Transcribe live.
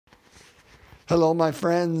Hello, my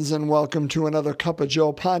friends, and welcome to another Cup of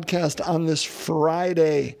Joe podcast on this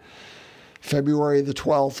Friday, February the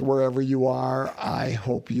 12th, wherever you are. I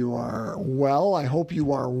hope you are well. I hope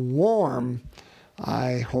you are warm.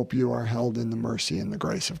 I hope you are held in the mercy and the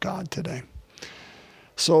grace of God today.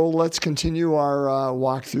 So let's continue our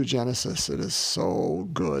walk through Genesis. It is so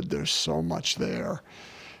good. There's so much there.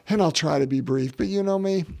 And I'll try to be brief, but you know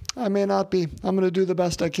me, I may not be. I'm going to do the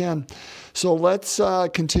best I can. So let's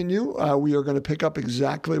continue. We are going to pick up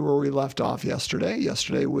exactly where we left off yesterday.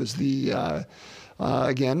 Yesterday was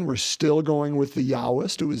again, we're still going with the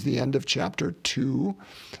Yahwist. It was the end of chapter 2.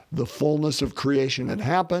 The fullness of creation had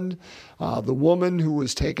happened. The woman who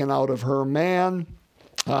was taken out of her man,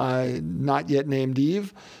 not yet named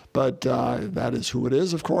Eve, but that is who it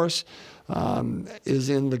is, of course, is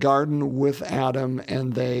in the garden with Adam,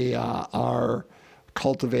 and they are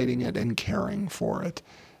cultivating it and caring for it.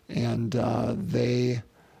 And they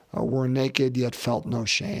were naked yet felt no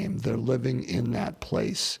shame. They're living in that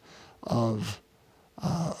place of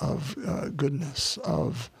goodness,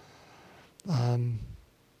 of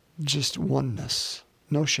just oneness.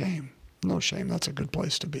 No shame. No shame. That's a good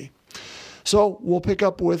place to be. So we'll pick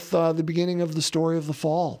up with the beginning of the story of the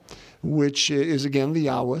fall, which is, again, the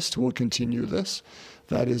Yahwist. We'll continue this.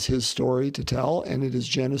 That is his story to tell, and it is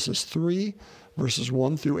Genesis 3, verses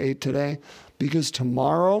 1 through 8 today, because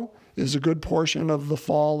tomorrow is a good portion of the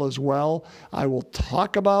fall as well. I will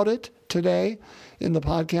talk about it today in the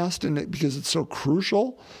podcast because it's so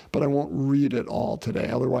crucial, but I won't read it all today.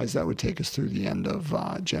 Otherwise, that would take us through the end of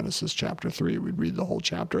Genesis chapter 3. We'd read the whole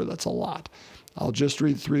chapter. That's a lot. I'll just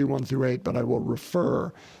read 3, 1 through 8, but I will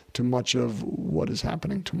refer to much of what is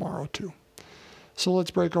happening tomorrow too. So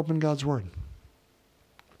let's break open God's Word.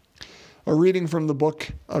 A reading from the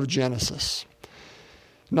book of Genesis.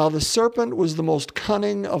 Now the serpent was the most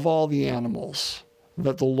cunning of all the animals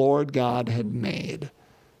that the Lord God had made.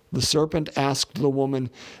 The serpent asked the woman,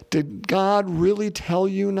 "Did God really tell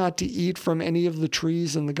you not to eat from any of the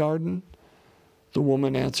trees in the garden?" The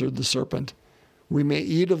woman answered the serpent, "We may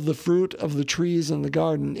eat of the fruit of the trees in the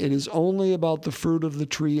garden. It is only about the fruit of the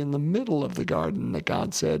tree in the middle of the garden that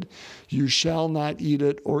God said, 'You shall not eat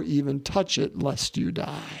it or even touch it, lest you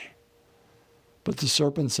die.'" But the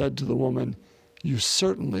serpent said to the woman, "You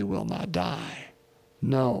certainly will not die.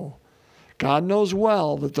 No, God knows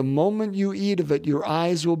well that the moment you eat of it, your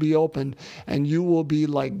eyes will be opened, and you will be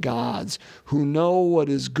like gods, who know what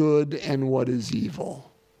is good and what is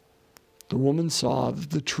evil." The woman saw that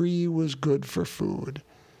the tree was good for food,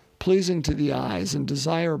 pleasing to the eyes and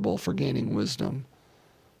desirable for gaining wisdom.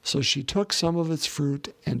 So she took some of its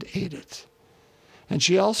fruit and ate it. And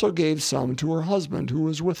she also gave some to her husband who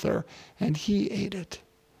was with her, and he ate it.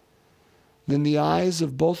 Then the eyes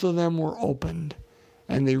of both of them were opened,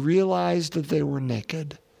 and they realized that they were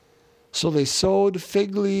naked. So they sewed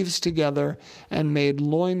fig leaves together and made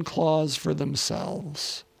loincloths for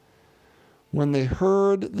themselves. When they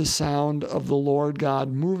heard the sound of the Lord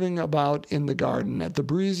God moving about in the garden at the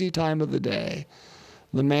breezy time of the day,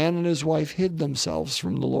 the man and his wife hid themselves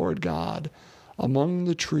from the Lord God among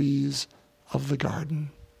the trees of the garden.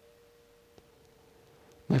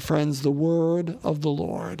 My friends, the word of the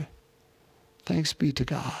Lord. Thanks be to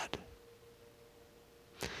God.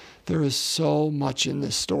 There is so much in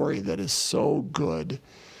this story that is so good.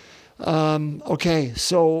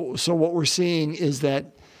 So what we're seeing is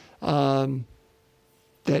that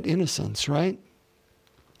innocence, right?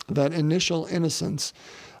 That initial innocence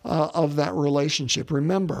of that relationship.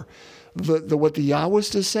 Remember, what the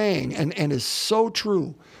Yahwist is saying, and is so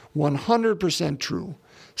true, 100% true.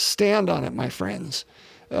 Stand on it, my friends,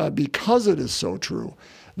 because it is so true,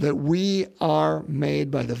 that we are made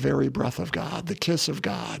by the very breath of God, the kiss of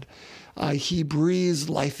God. He breathes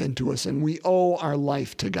life into us, and we owe our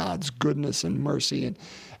life to God's goodness and mercy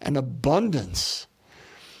and abundance.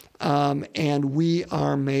 And we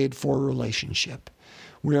are made for relationship.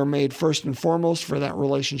 We are made first and foremost for that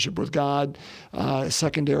relationship with God,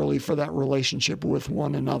 secondarily for that relationship with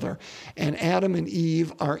one another. And Adam and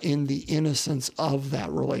Eve are in the innocence of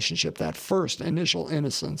that relationship, that first initial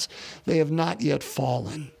innocence. They have not yet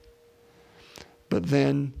fallen. But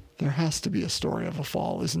then there has to be a story of a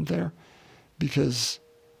fall, isn't there? Because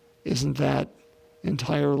isn't that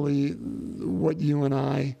entirely what you and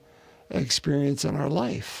I experience in our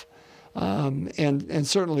life? And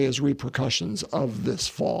certainly as repercussions of this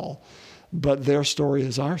fall. But their story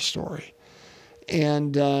is our story.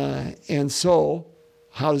 And so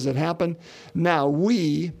how does it happen? Now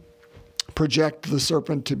we project the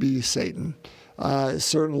serpent to be Satan.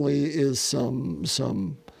 Certainly is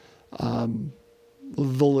some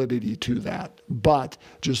validity to that. But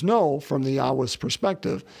just know from the Yahweh's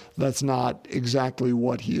perspective, that's not exactly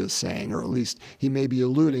what he is saying, or at least he may be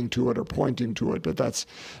alluding to it or pointing to it, but that's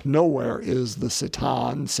nowhere is the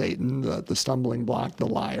Satan, the stumbling block, the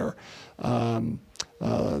liar,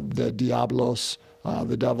 the diablos,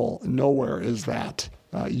 the devil. Nowhere is that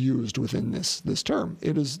used within this term.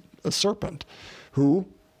 It is a serpent who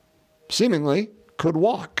seemingly could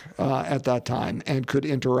walk at that time and could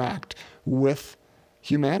interact with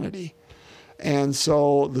humanity. And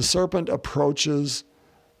so the serpent approaches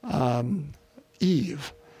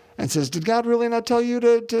Eve and says, did God really not tell you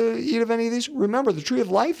to eat of any of these? Remember, the tree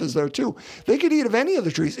of life is there too. They could eat of any of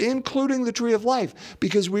the trees, including the tree of life,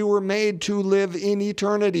 because we were made to live in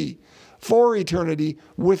eternity, for eternity,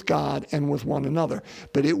 with God and with one another.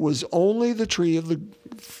 But it was only the tree of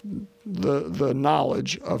the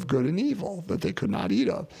knowledge of good and evil that they could not eat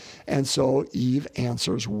of. And so Eve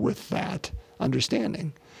answers with that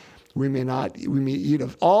understanding. We may eat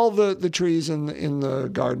of all the trees in the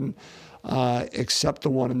garden, except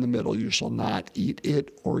the one in the middle. You shall not eat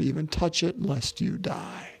it or even touch it, lest you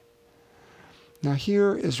die. Now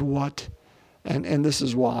here is what, and this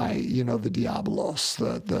is why, the diabolos,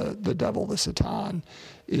 the devil, the Satan,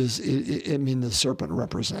 the serpent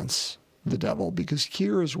represents the devil, because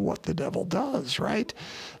here is what the devil does, right?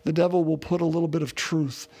 The devil will put a little bit of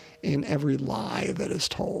truth in every lie that is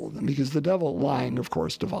told, because the devil, lying, of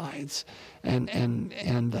course, divides,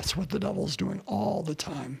 and that's what the devil's doing all the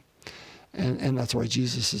time. And that's why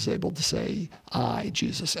Jesus is able to say, I,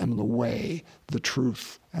 Jesus, am the way, the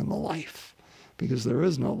truth, and the life, because there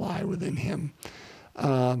is no lie within him.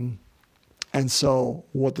 And so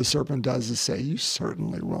what the serpent does is say, you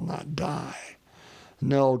certainly will not die.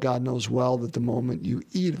 No, God knows well that the moment you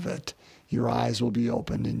eat of it, your eyes will be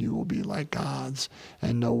opened and you will be like gods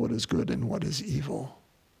and know what is good and what is evil.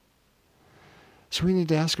 So we need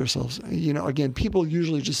to ask ourselves, again, people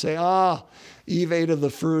usually just say, Eve ate of the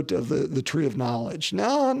fruit of the tree of knowledge.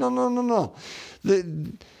 No.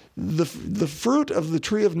 The fruit of the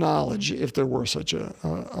tree of knowledge, if there were such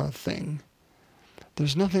a thing,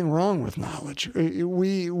 there's nothing wrong with knowledge.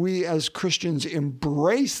 We as Christians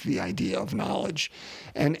embrace the idea of knowledge,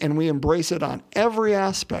 and we embrace it on every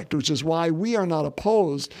aspect, which is why we are not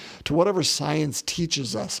opposed to whatever science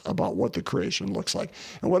teaches us about what the creation looks like,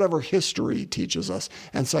 and whatever history teaches us,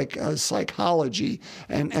 and psychology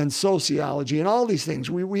and sociology and all these things.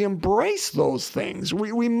 We embrace those things.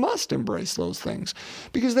 We must embrace those things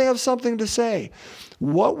because they have something to say.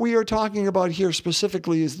 What we are talking about here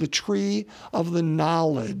specifically is the tree of the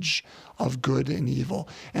knowledge of good and evil.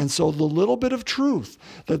 And so the little bit of truth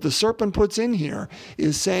that the serpent puts in here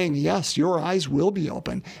is saying, yes, your eyes will be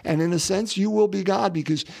open. And in a sense, you will be God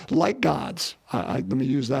because like gods, let me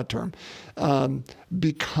use that term,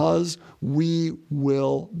 because we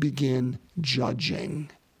will begin judging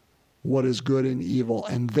what is good and evil.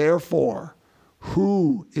 And therefore,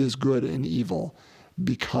 who is good and evil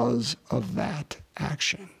because of that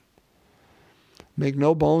action. Make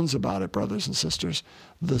no bones about it, brothers and sisters.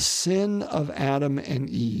 The sin of Adam and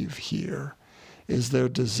Eve here is their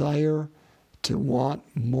desire to want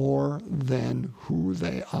more than who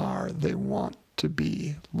they are. They want to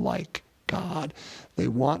be like God. They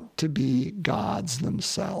want to be gods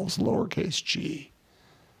themselves, lowercase g.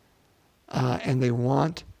 And they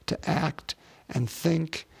want to act and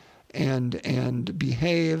think and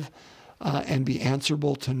behave and be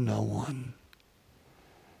answerable to no one.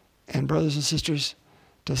 And brothers and sisters,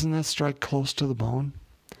 doesn't that strike close to the bone?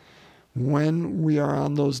 When we are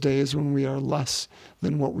on those days when we are less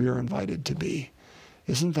than what we are invited to be,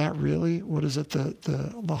 isn't that really, what is it,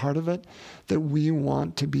 the heart of it? That we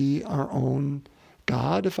want to be our own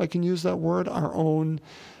God, if I can use that word, our own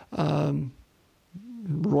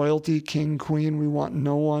royalty, king, queen. We want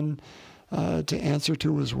no one to answer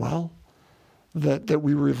to as well. That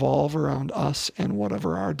we revolve around us and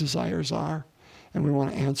whatever our desires are, and we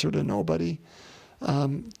want to answer to nobody.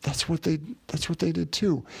 That's what they did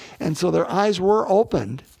too. And so their eyes were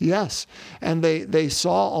opened, yes, and they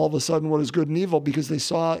saw all of a sudden what is good and evil because they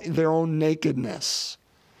saw their own nakedness.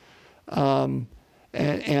 And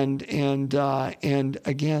again,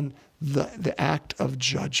 the act of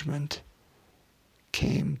judgment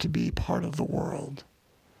came to be part of the world.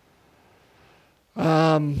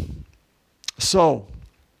 So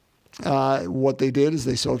what they did is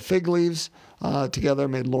they sewed fig leaves together,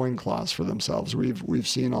 made loincloths for themselves. We've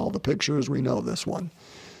seen all the pictures. We know this one.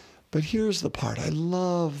 But here's the part. I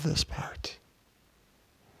love this part.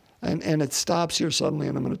 And it stops here suddenly,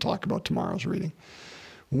 and I'm going to talk about tomorrow's reading.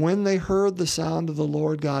 When they heard the sound of the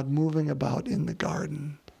Lord God moving about in the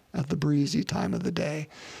garden at the breezy time of the day.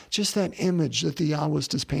 Just that image that the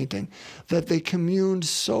Yahwist is painting, that they communed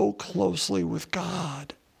so closely with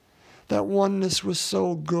God. That oneness was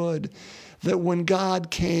so good that when God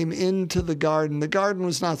came into the garden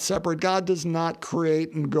was not separate. God does not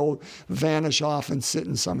create and go vanish off and sit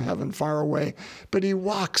in some heaven far away, but he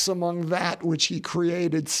walks among that which he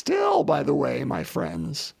created still, by the way, my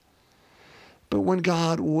friends. But when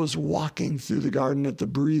God was walking through the garden at the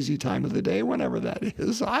breezy time of the day, whenever that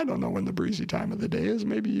is, I don't know when the breezy time of the day is,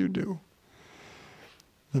 maybe you do.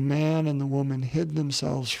 The man and the woman hid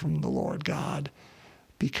themselves from the Lord God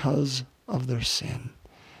because of their sin.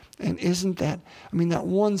 And isn't that, that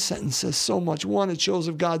one sentence says so much. One, it shows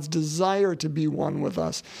of God's desire to be one with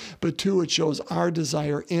us. But two, it shows our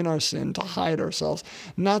desire in our sin to hide ourselves.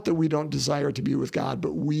 Not that we don't desire to be with God,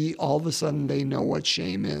 but all of a sudden, they know what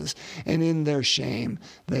shame is. And in their shame,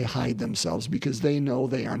 they hide themselves because they know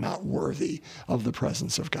they are not worthy of the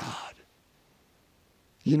presence of God.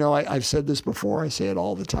 I've said this before. I say it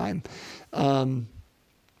all the time.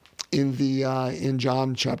 In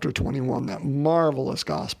John chapter 21, that marvelous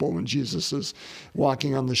gospel when Jesus is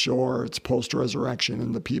walking on the shore, it's post-resurrection,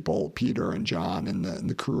 and the people, Peter and John and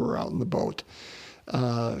the crew are out in the boat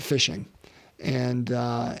fishing. And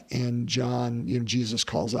John, Jesus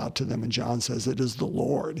calls out to them, and John says, "It is the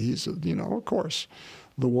Lord." He's, of course,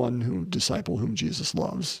 the disciple whom Jesus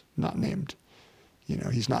loves, not named.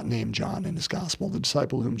 He's not named John in his gospel. The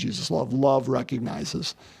disciple whom Jesus loved. Love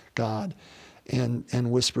recognizes God.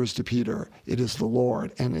 And whispers to Peter, "It is the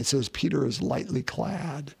Lord." And it says Peter is lightly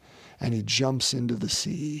clad, and he jumps into the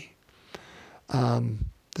sea.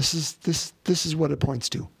 This is what it points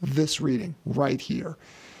to. This reading right here.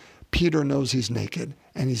 Peter knows he's naked,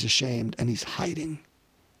 and he's ashamed, and he's hiding.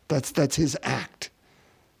 That's his act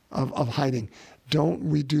of hiding. Don't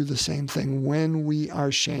we do the same thing when we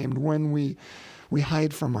are shamed? When we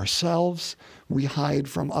hide from ourselves, we hide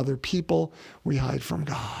from other people, we hide from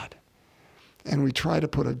God. And we try to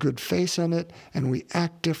put a good face on it, and we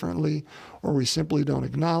act differently, or we simply don't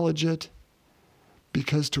acknowledge it,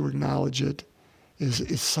 because to acknowledge it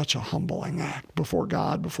is such a humbling act before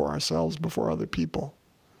God, before ourselves, before other people.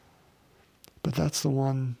 But that's the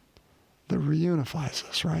one that reunifies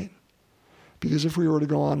us, right? Because if we were to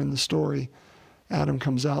go on in the story, Adam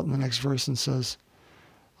comes out in the next verse and says,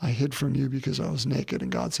 "I hid from you because I was naked."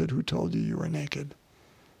 And God said, "Who told you you were naked?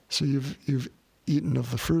 So you've eaten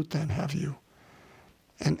of the fruit then, have you?"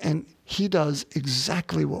 And he does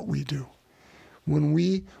exactly what we do.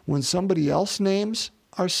 When somebody else names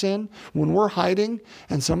our sin, when we're hiding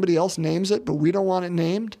and somebody else names it, but we don't want it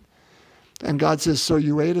named, and God says, "So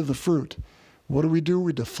you ate of the fruit," what do?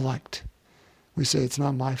 We deflect. We say, "It's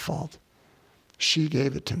not my fault. She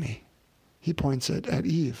gave it to me." He points it at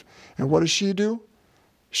Eve. And what does she do?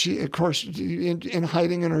 She, of course, in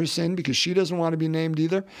hiding in her sin, because she doesn't want to be named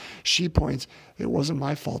either, she points, "It wasn't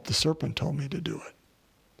my fault. The serpent told me to do it."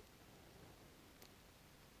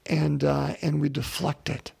 And we deflect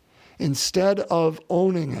it instead of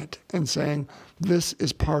owning it and saying, "This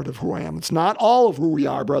is part of who I am." It's not all of who we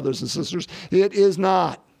are, brothers and sisters. It is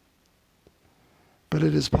not. But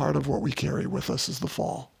it is part of what we carry with us as the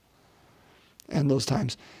fall. And those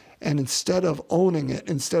times. And instead of owning it,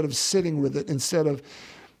 instead of sitting with it, instead of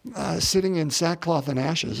sitting in sackcloth and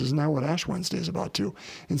ashes, isn't that what Ash Wednesday is about too?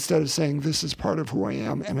 Instead of saying, "This is part of who I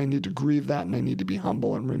am, and I need to grieve that, and I need to be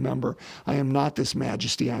humble and remember, I am not this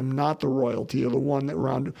majesty. I am not the royalty or the one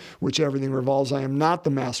around which everything revolves. I am not the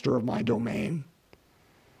master of my domain.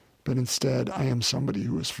 But instead, I am somebody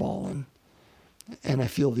who has fallen, and I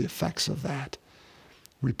feel the effects of that."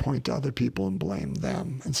 We point to other people and blame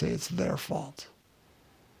them and say it's their fault.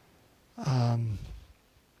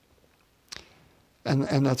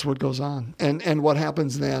 And that's what goes on. And what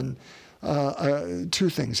happens then, two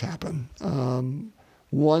things happen.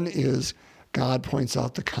 One is God points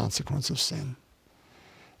out the consequence of sin.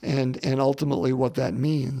 And ultimately what that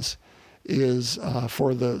means is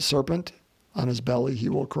for the serpent, on his belly he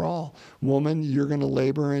will crawl. Woman, you're going to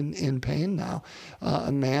labor in pain now.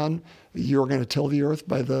 Man, you're going to till the earth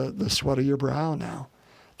by the sweat of your brow now.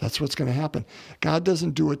 That's what's going to happen. God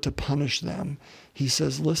doesn't do it to punish them. He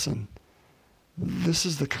says, "Listen, this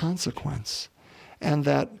is the consequence." And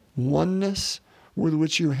that oneness with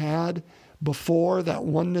which you had before, that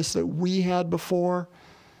oneness that we had before,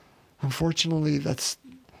 unfortunately,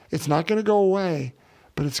 it's not going to go away,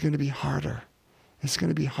 but it's going to be harder. It's going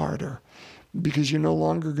to be harder because you're no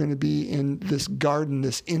longer going to be in this garden,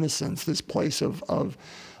 this innocence, this place of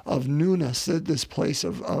newness, this place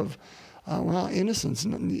of innocence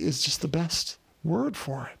is just the best word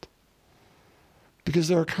for it. Because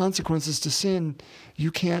there are consequences to sin.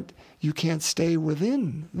 You can't stay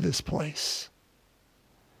within this place.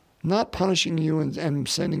 Not punishing you and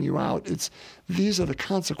sending you out. These are the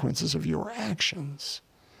consequences of your actions.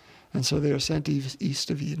 And so they are sent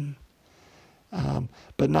east of Eden.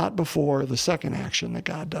 But not before the second action that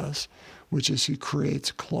God does, which is he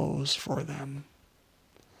creates clothes for them.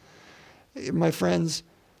 My friends,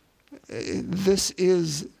 this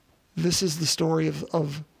is the story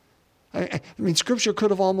of I mean, Scripture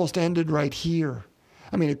could have almost ended right here.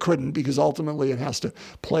 I mean, it couldn't, because ultimately it has to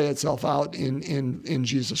play itself out in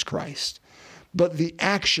Jesus Christ. But the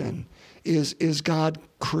action is God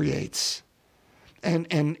creates. And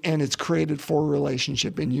it's created for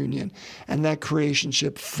relationship and union. And that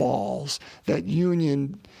creationship falls. That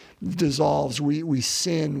union dissolves. We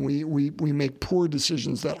sin. We make poor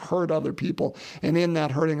decisions that hurt other people. And in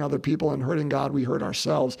that hurting other people and hurting God, we hurt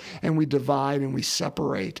ourselves. And we divide and we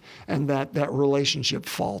separate. And that relationship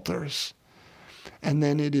falters. And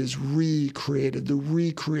then it is recreated, the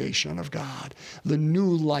recreation of God, the new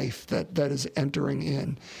life that is entering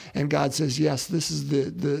in. And God says, yes, this is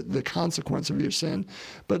the consequence of your sin,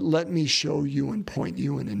 but let me show you and point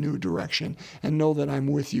you in a new direction and know that I'm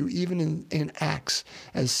with you, even in acts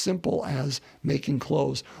as simple as making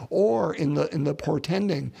clothes, or in the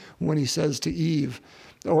portending when he says to Eve,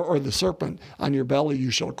 or the serpent, on your belly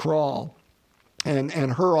you shall crawl. And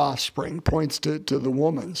her offspring points to the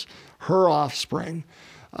woman's. Her offspring,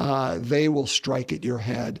 they will strike at your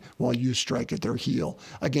head while you strike at their heel.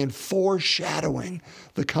 Again, foreshadowing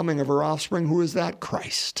the coming of her offspring. Who is that?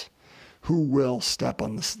 Christ, who will step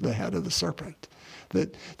on the head of the serpent.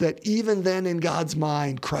 That even then in God's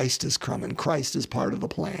mind, Christ is coming. Christ is part of the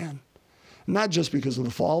plan. Not just because of the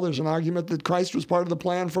fall. There's an argument that Christ was part of the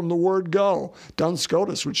plan from the word go. Duns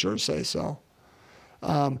Scotus would sure say so.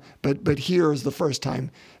 But here is the first time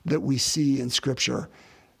that we see in Scripture,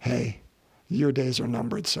 hey, your days are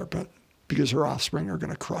numbered, serpent, because her offspring are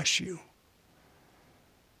going to crush you.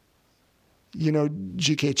 You know,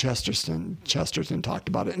 G.K. Chesterton talked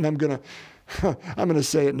about it, and I'm going to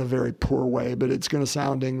say it in a very poor way, but it's going to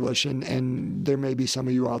sound English, and there may be some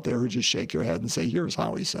of you out there who just shake your head and say, here's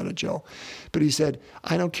how he said it, Joe. But he said,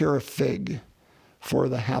 I don't care a fig for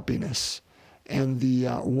the happiness and the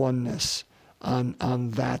oneness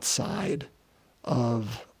on that side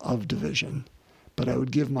of division, but I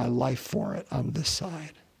would give my life for it on this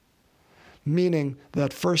side. Meaning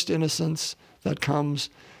that first innocence that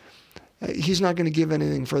comes, he's not going to give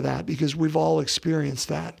anything for that, because we've all experienced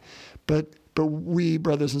that. But we,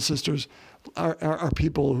 brothers and sisters, are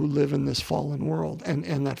people who live in this fallen world,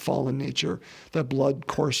 and that fallen nature, that blood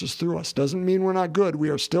courses through us. Doesn't mean we're not good. We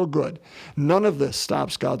are still good. None of this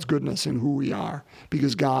stops God's goodness in who we are,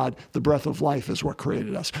 because God, the breath of life, is what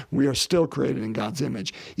created us. We are still created in God's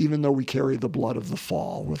image, even though we carry the blood of the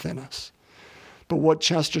fall within us. But what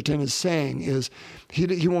Chesterton is saying is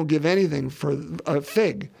he won't give anything for a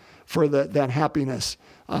fig for that happiness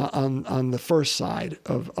on the first side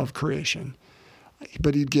of creation.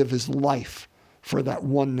 But he'd give his life for that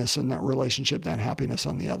oneness and that relationship, that happiness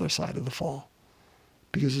on the other side of the fall.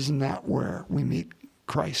 Because isn't that where we meet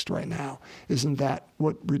Christ right now? Isn't that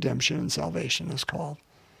what redemption and salvation is called?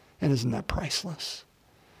 And isn't that priceless?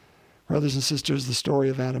 Brothers and sisters, the story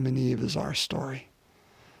of Adam and Eve is our story.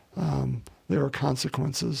 There are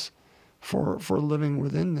consequences for living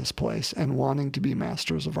within this place and wanting to be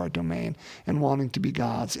masters of our domain and wanting to be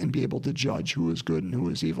gods and be able to judge who is good and who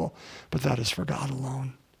is evil. But that is for God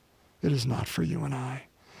alone. It is not for you and I.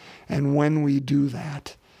 And when we do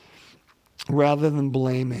that, rather than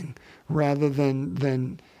blaming, rather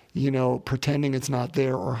than pretending it's not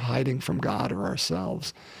there or hiding from God or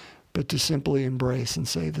ourselves, but to simply embrace and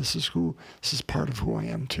say, this is part of who I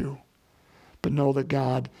am too. But know that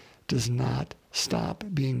God does not stop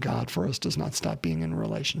being God for us, does not stop being in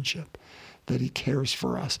relationship, that he cares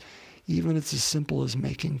for us. Even it's as simple as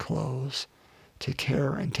making clothes to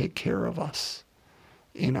care and take care of us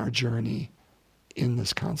in our journey in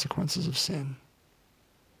this consequences of sin.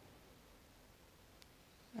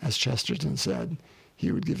 As Chesterton said,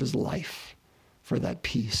 he would give his life for that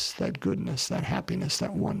peace, that goodness, that happiness,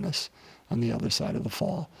 that oneness on the other side of the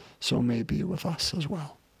fall. So may it be with us as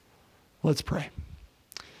well. Let's pray.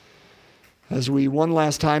 As we one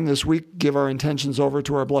last time this week give our intentions over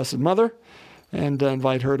to our Blessed Mother and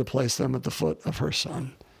invite her to place them at the foot of her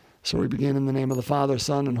Son. So we begin in the name of the Father,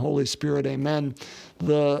 Son, and Holy Spirit. Amen.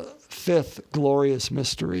 The fifth glorious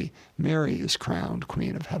mystery, Mary is crowned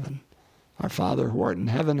Queen of Heaven. Our Father, who art in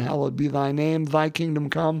heaven, hallowed be thy name. Thy kingdom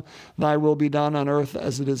come, thy will be done on earth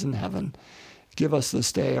as it is in heaven. Give us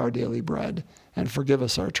this day our daily bread, and forgive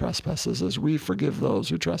us our trespasses as we forgive those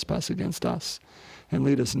who trespass against us. And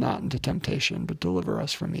lead us not into temptation, but deliver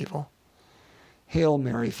us from evil. Hail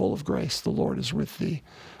Mary, full of grace, the Lord is with thee.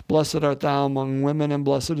 Blessed art thou among women, and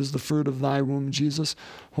blessed is the fruit of thy womb, Jesus.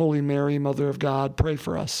 Holy Mary, Mother of God, pray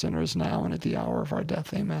for us sinners now and at the hour of our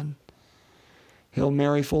death. Amen. Hail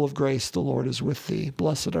Mary, full of grace, the Lord is with thee.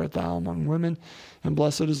 Blessed art thou among women, and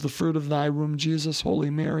blessed is the fruit of thy womb, Jesus. Holy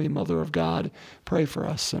Mary, Mother of God, pray for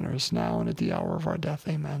us sinners now and at the hour of our death.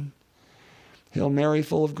 Amen. Hail Mary,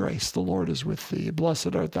 full of grace, the Lord is with thee.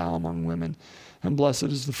 Blessed art thou among women, and blessed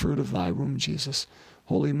is the fruit of thy womb, Jesus.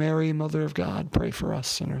 Holy Mary, Mother of God, pray for us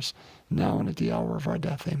sinners, now and at the hour of our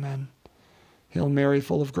death. Amen. Hail Mary,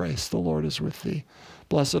 full of grace, the Lord is with thee.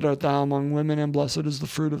 Blessed art thou among women, and blessed is the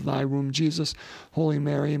fruit of thy womb, Jesus. Holy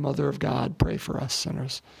Mary, Mother of God, pray for us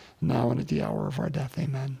sinners, now and at the hour of our death.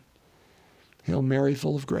 Amen. Hail Mary,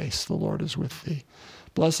 full of grace, the Lord is with thee.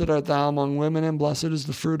 Blessed art thou among women, and blessed is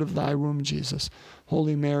the fruit of thy womb, Jesus.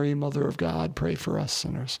 Holy Mary, Mother of God, pray for us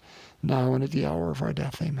sinners, now and at the hour of our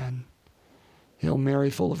death. Amen. Hail Mary,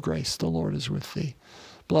 full of grace, the Lord is with thee.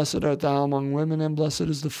 Blessed art thou among women, and blessed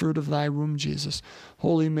is the fruit of thy womb, Jesus.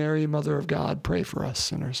 Holy Mary, Mother of God, pray for us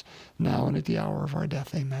sinners, now and at the hour of our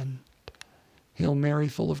death. Amen. Hail Mary,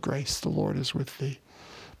 full of grace, the Lord is with thee.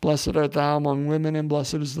 Blessed art thou among women, and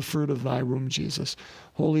blessed is the fruit of thy womb, Jesus.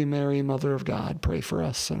 Holy Mary, Mother of God, pray for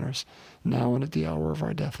us sinners, now and at the hour of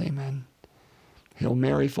our death. Amen. Hail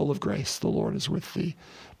Mary, full of grace, the Lord is with thee.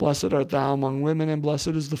 Blessed art thou among women, and blessed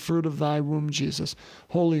is the fruit of thy womb, Jesus.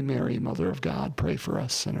 Holy Mary, Mother of God, pray for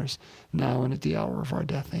us sinners, now and at the hour of our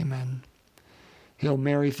death. Amen. Hail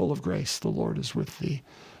Mary, full of grace, the Lord is with thee.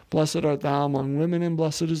 Blessed art thou among women, and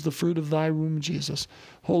blessed is the fruit of thy womb, Jesus.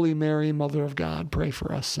 Holy Mary, Mother of God, pray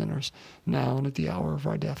for us sinners, now and at the hour of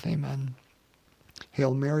our death. Amen.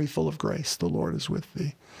 Hail Mary, full of grace, the Lord is with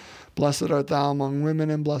thee. Blessed art thou among women,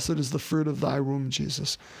 and blessed is the fruit of thy womb,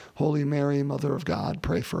 Jesus. Holy Mary, Mother of God,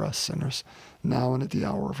 pray for us sinners, now and at the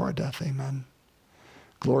hour of our death. Amen.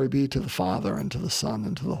 Glory be to the Father, and to the Son,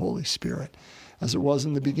 and to the Holy Spirit, as it was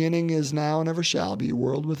in the beginning, is now, and ever shall be,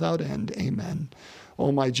 world without end. Amen.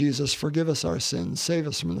 O my Jesus, forgive us our sins, save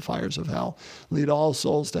us from the fires of hell, lead all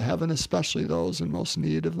souls to heaven, especially those in most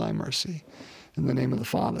need of thy mercy. In the name of the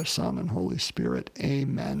Father, Son, and Holy Spirit.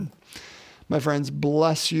 Amen. My friends,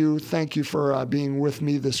 bless you. Thank you for being with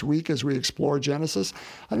me this week as we explore Genesis.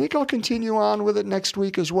 I think I'll continue on with it next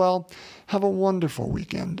week as well. Have a wonderful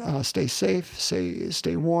weekend. Stay safe,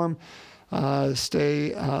 stay warm,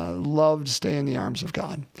 stay loved, stay in the arms of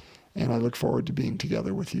God. And I look forward to being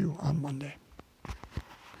together with you on Monday.